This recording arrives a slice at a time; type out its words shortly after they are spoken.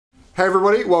Hey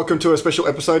everybody, welcome to a special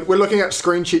episode. We're looking at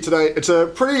Screencheat today. It's a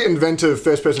pretty inventive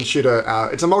first-person shooter.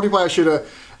 It's a multiplayer shooter,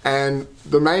 and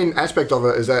the main aspect of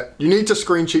it is that you need to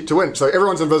screen cheat to win, so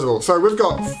everyone's invisible. So we've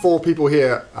got 4 people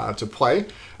here to play.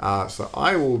 So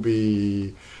I will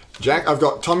be Jack. I've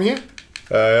got Tom here.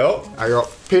 Hey, I got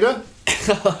Peter.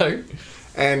 Hello.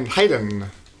 And Hayden.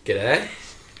 G'day.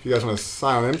 If you guys want to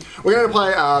sign on in. We're going to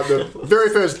play the very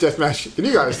first deathmatch. Can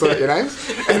you guys sort out your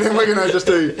names? And then we're going to just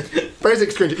do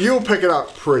basic screen. You'll pick it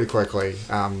up pretty quickly.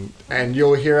 And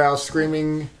you'll hear our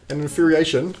screaming and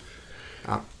infuriation.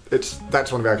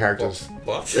 That's one of our characters.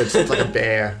 What? It's like a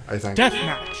bear, I think.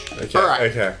 Deathmatch. Okay,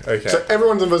 Alright. okay. So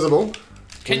everyone's invisible.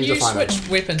 Can you switch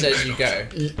weapons as you go?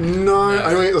 No,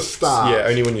 only at the start. Yeah,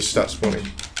 only when you start spawning.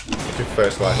 Like your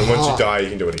first life, and once you die, you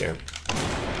can do it again.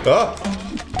 Oh!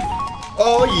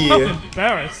 Oh yeah!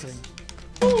 Embarrassing.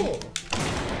 Oh.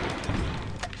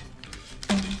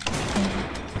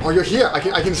 Oh, you're here. I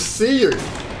can see you.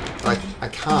 I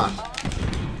can't.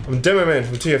 I'm Demo Man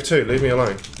from TF2, leave me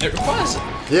alone. It requires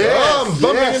Yes, Oh, I'm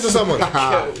bumping into someone! a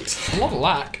lot of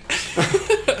luck.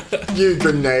 You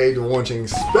grenade launching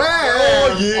spam!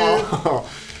 Oh, yeah. Oh.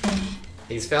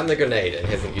 He's found the grenade and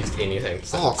hasn't used anything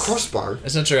since. Oh, crossbow.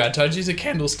 It's not true, I told you it's a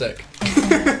candlestick.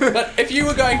 But if you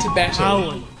were going to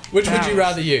battle, which would you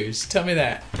rather use? Tell me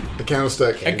that. A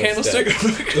candlestick. A candlestick?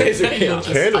 Laser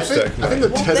candlestick. Candlestick, I think the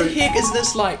What tether. the heck is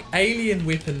this like alien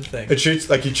weapon thing? It shoots,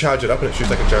 like you charge it up and it shoots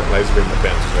like a giant laser beam that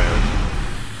bounces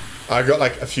around. I got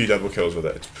like a few double kills with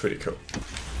it, it's pretty cool.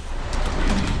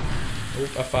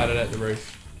 Oop, I fired it at the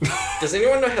roof. Does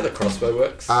anyone know how the crossbow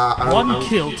works? One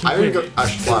kill to I haven't win. got a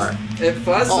fire. It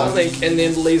fires something and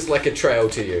then leaves like a trail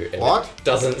to you. And What? It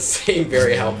doesn't seem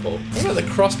very helpful. What about the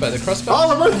crossbow? The crossbow?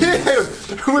 Oh, I'm right here!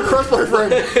 We're crossbow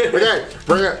friend. Okay,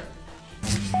 bring it.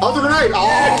 Oh, the grenade!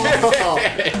 Oh!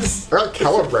 Yes. I got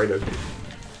calibrated.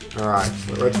 Alright,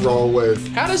 let's roll with.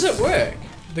 How does it work?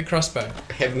 The crossbow.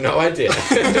 I have no idea.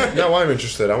 Now I'm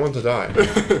interested, I want to die.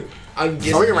 I'm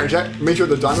guessing. Oh, we can range that. Meet you at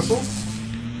the dinosaur.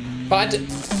 But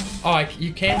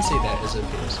you can see that as it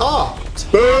appears. Oh!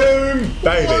 Boom!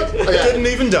 Baby! Okay. Didn't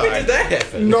even When die. did that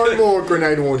happen? No more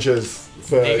grenade launches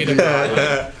for you.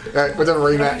 Negative. We'll have a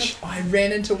rematch. I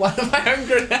ran into one of my own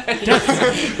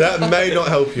grenades. That may not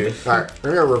help you. Alright,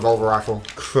 we're gonna go revolver rifle.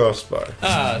 Crossbow.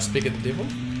 Speak of the devil.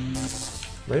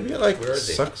 Maybe it like Where are they?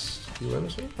 sucks you in or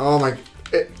something? Oh my.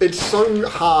 It's so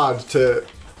hard to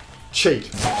cheat.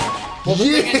 Well, the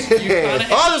thing is, you can't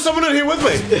Oh, there's someone in here with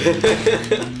me!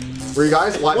 Were you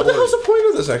guys like What the hell's the point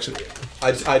of this actually?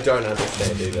 I don't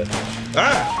understand either.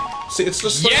 Ah! See, it's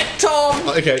just like... Yeah, Tom!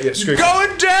 Okay, yeah, screw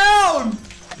Going down!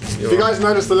 If you guys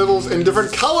notice the levels in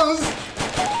different colours,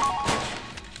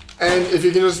 and if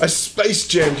you can just I space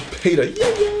jammed Peter. Yeah,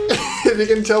 yeah. if you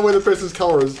can tell where the person's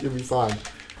colour is, you'll be fine.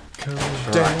 Calm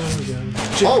down,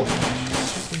 Oh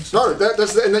no,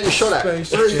 that's the end that you shot at.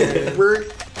 Space jam. Where?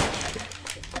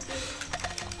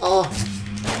 Oh.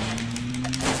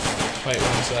 Wait,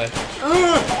 one side.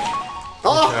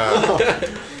 Oh.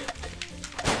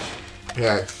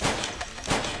 Yeah.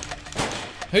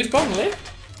 Who's bottom left?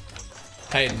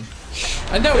 Hayden.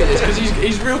 I know he is because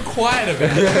he's real quiet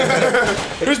about it.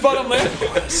 Who's bottom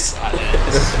left?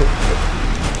 Silence.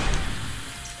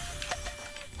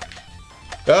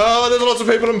 Oh, there's lots of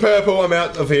people in purple. I'm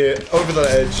out of here. Over the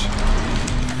edge.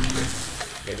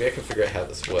 Maybe I can figure out how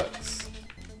this works.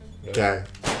 Okay.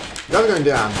 Now we're going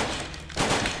down.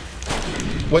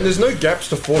 When there's no gaps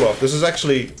to fall off, this is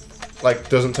actually, like,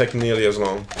 doesn't take nearly as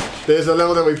long. There's a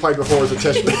level that we played before as a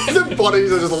test. The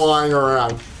bodies are just lying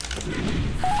around.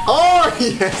 Oh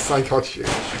yes, I got you.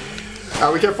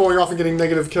 We kept falling off and getting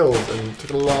negative kills, and it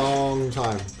took a long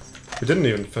time. We didn't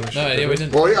even finish No, it. yeah, we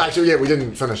didn't. Well, actually, yeah, we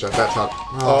didn't finish it. That's up.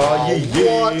 Oh,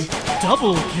 yeah. What?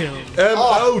 Double kill.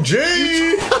 MOG!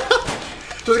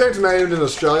 Just going to named in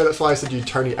Australia. That's why I said you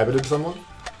Tony Abboted someone.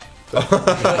 Right.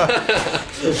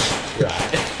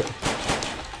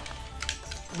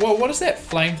 Well, what is that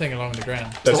flame thing along the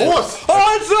ground? The That's it. horse.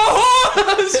 Oh, it's the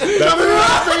horse! Come here,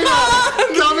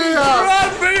 Peter. Come here. Run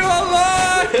for your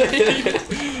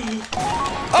life!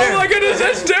 Oh my goodness,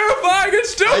 that's terrifying! It's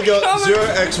still I got coming!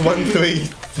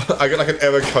 0x13. I got like an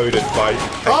error coded by.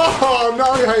 Oh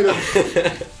no, I hate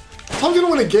it. Tom's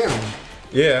gonna win again.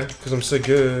 Yeah, because I'm so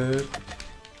good.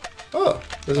 Oh,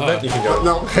 there's a vent you can go.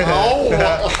 No.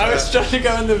 Oh. I was trying to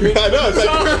go in the room. I know. It's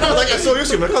like I saw your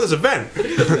screen. Like, oh, there's a vent.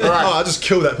 Alright. Oh, I just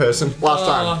killed that person. Last Oh,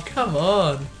 time. come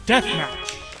on.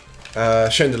 Deathmatch.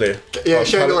 Chandelier. Yeah,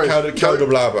 chandelier.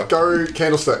 Candleblaber. Go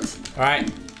candlesticks. Alright.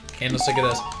 Candlestick it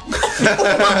is.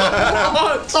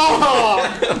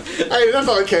 Oh! Hey, that's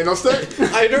not a candlestick.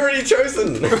 I'd already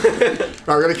chosen. Right,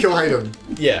 we're gonna kill Hayden.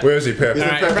 Yeah. Where is he, Pep?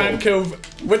 Alright, everyone kill.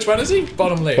 Which one is he?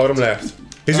 Bottom left. Bottom left.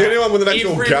 He's the only one with an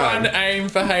actual Everyone gun. aim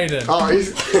for Hayden. Oh,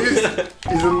 he's in.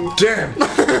 Damn.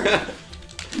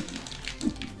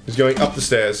 He's going up the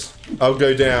stairs. I'll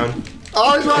go down.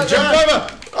 Oh, he's right Jump there.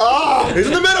 over! Oh, He's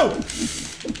in the middle!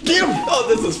 Get him! Oh,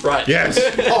 this is right. Yes!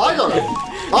 oh, I got him.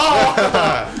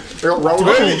 Oh, they got rolled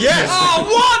over. Yes! Oh,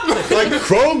 what? I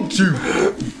crawled you!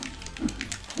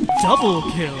 Double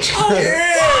kill.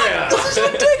 Yeah. This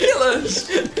is ridiculous.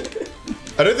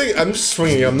 I don't think I'm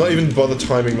swinging. I'm not even bother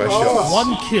timing my shots.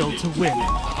 One kill to win.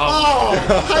 Oh,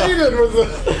 Hayden with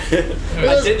the.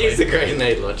 I did use the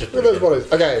grenade launcher. Look at those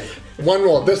bodies. Okay, one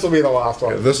more. This will be the last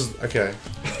one. This is okay.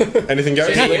 Anything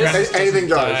goes? Anything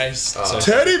goes. Nice. So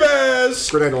Teddy bears!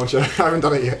 Grenade launcher. I haven't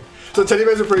done it yet. So teddy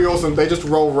bears are pretty awesome. They just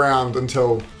roll round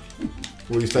until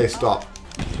we say stop.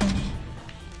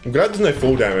 I'm glad there's no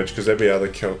fall damage because there'd be other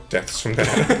kill deaths from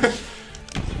that.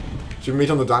 Should we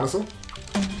meet on the dinosaur?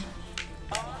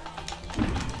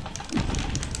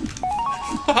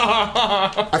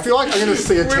 I feel like I'm gonna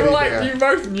see a we teddy were like, bear. you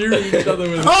both knew each other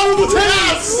with. Oh, the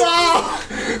teddies! Oh!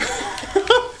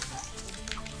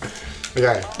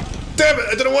 Okay. Damn it!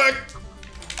 It didn't work!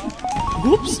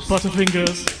 Whoops,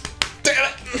 Butterfingers. Damn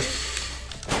it!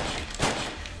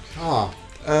 Oh,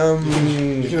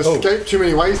 You you can escape too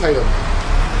many ways, Hayden.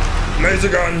 Laser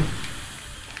gun!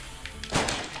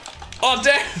 Oh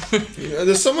damn!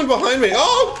 There's someone behind me.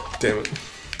 Oh! Damn it.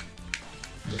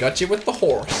 Got you with the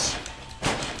horse.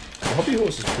 The hobby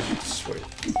horse is pretty sweet.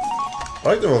 I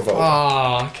like the revolver.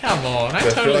 Oh, come on! I I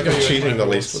feel totally like got I'm you cheating with the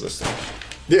my least horse. with this thing.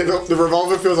 Yeah, the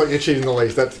revolver feels like you're cheating the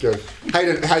least. That's good.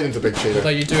 Hayden's a big cheater. Though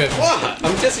you do have What?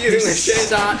 I'm just using the shit.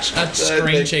 such a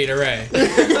screen cheater, eh?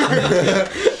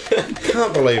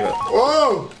 Can't believe it.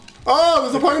 Whoa! Oh,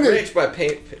 there's a pony! Rich by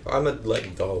paint. I'm a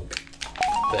like dog.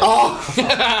 Oh!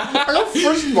 I got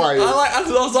frisked by you. I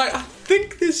was like, I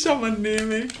think there's someone near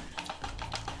me.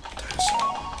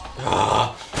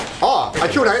 Oh, I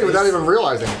killed Hayden without even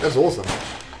realizing. That's awesome.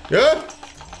 Yeah?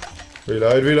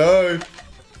 Reload, reload.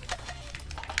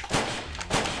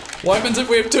 What happens if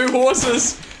we have two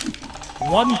horses?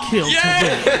 One kill to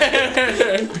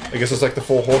win. I guess it's like the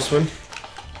Four Horsemen.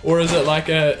 Or is it like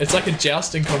it's like a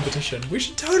jousting competition? We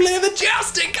should totally have a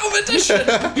jousting competition!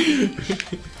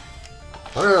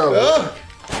 Oh,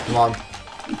 come on.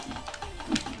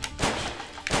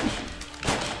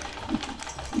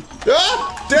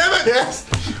 Ah! Damn it! Yes!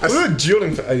 We were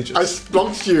dueling for ages. I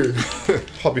splunked you.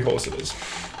 Hobby horse it is.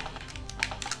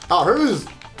 Oh, who's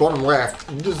bottom left?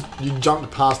 You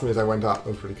jumped past me as I went up. That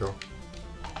was pretty cool.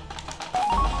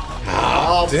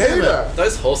 Oh, damn Peter!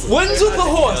 Those horses. Wins with the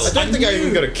horse! I don't think I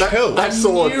even got a kill. That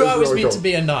sword knew I is was really meant cool. to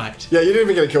be a knight. Yeah, you didn't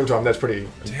even get a kill time. That's pretty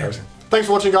embarrassing. Thanks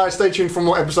for watching, guys. Stay tuned for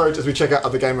more episodes as we check out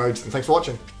other game modes, and thanks for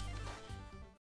watching.